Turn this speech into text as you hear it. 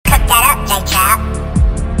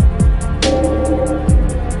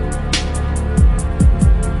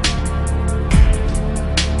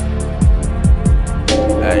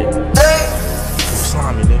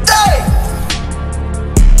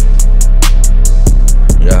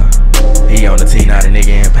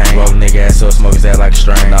gas up, smoke his ass like a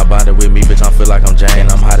strain. Now bonded with me, bitch, I feel like I'm Jane.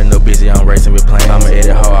 I'm hot enough, busy, I'm racing with planes. I'm an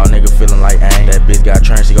edit hoe, all nigga feeling like aim. That bitch got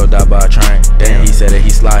trained, she go die by a train. Damn, he said that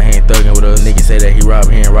he slide, he ain't thuggin' with us. Nigga say that he rob,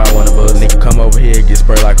 he ain't rob one of us. Nigga come over here, get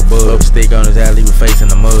sprayed like a bug. Up a stick on his ass, leave a face in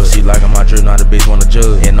the mud. She like my drip, not a bitch wanna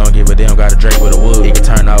judge. And don't give a damn, got a Drake with a wood. It can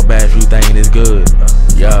turn out bad if you thinkin' it's good.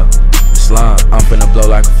 Yeah. Slime, I'm finna blow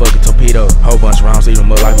like a fucking torpedo. Whole bunch of rounds, eat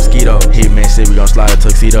them up like mosquito. Hitman shit, we gon' slide a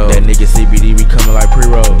tuxedo. That nigga CBD, we coming like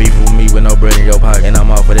pre-roll. Beef with me with no bread in your pocket. And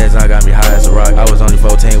I'm off of that, so I got me high as a rocket. I was only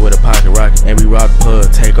 14 with a pocket rocket. And we rock the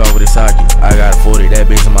plug, take off with a socket. I got a 40, that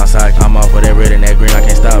bitch in my socket. I'm off of that red and that green, I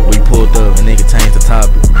can't stop. We pulled up, and nigga changed the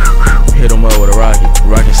topic. Hit him up with a rocket.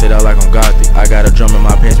 Rockin' shit out like I'm gothic. I got a drum in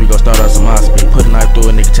my pants, we gon' start up some high speed. Put a knife through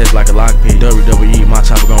a nigga chest like a lockpick. WWE, my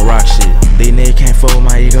chopper gon' rock shit. These niggas can't fuck with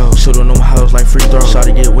my ego. Shoot on them hoes like free throw.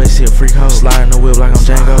 Shawty get wet, she a freak hoe. Sliding the whip like I'm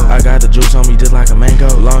Django. I got the juice on me just like a mango.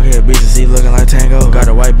 Long hair bitches, he looking like Tango. Got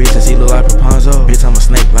a white bitch, he look like Rapunzel. Bitch, I'm a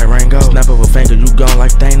snake like Rango. Snap up a finger, you gone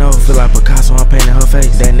like Thanos. Feel like Picasso, I'm painting her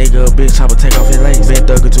face. That nigga a bitch, chopper take off his lace. Been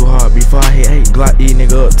thuggin' too hard before I hit 8. Glock eat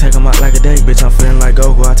nigga up, take him out like a day. Bitch, I'm feeling like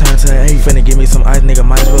Goku, I turn to an 8. Finna give me some ice, nigga,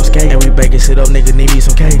 might as well skate. And we baking shit up, nigga, need me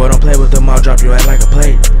some cake. But don't play with them, I'll drop your ass like a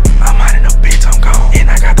plate. I'm out in the bitch, I'm gone. And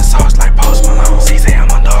I got the sauce like Post Malone. She say I'm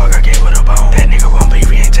a dog, I gave her the bone. That nigga won't beef,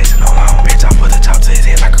 he ain't chasing no long. Bitch, I put the chop to his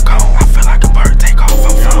head like a cone.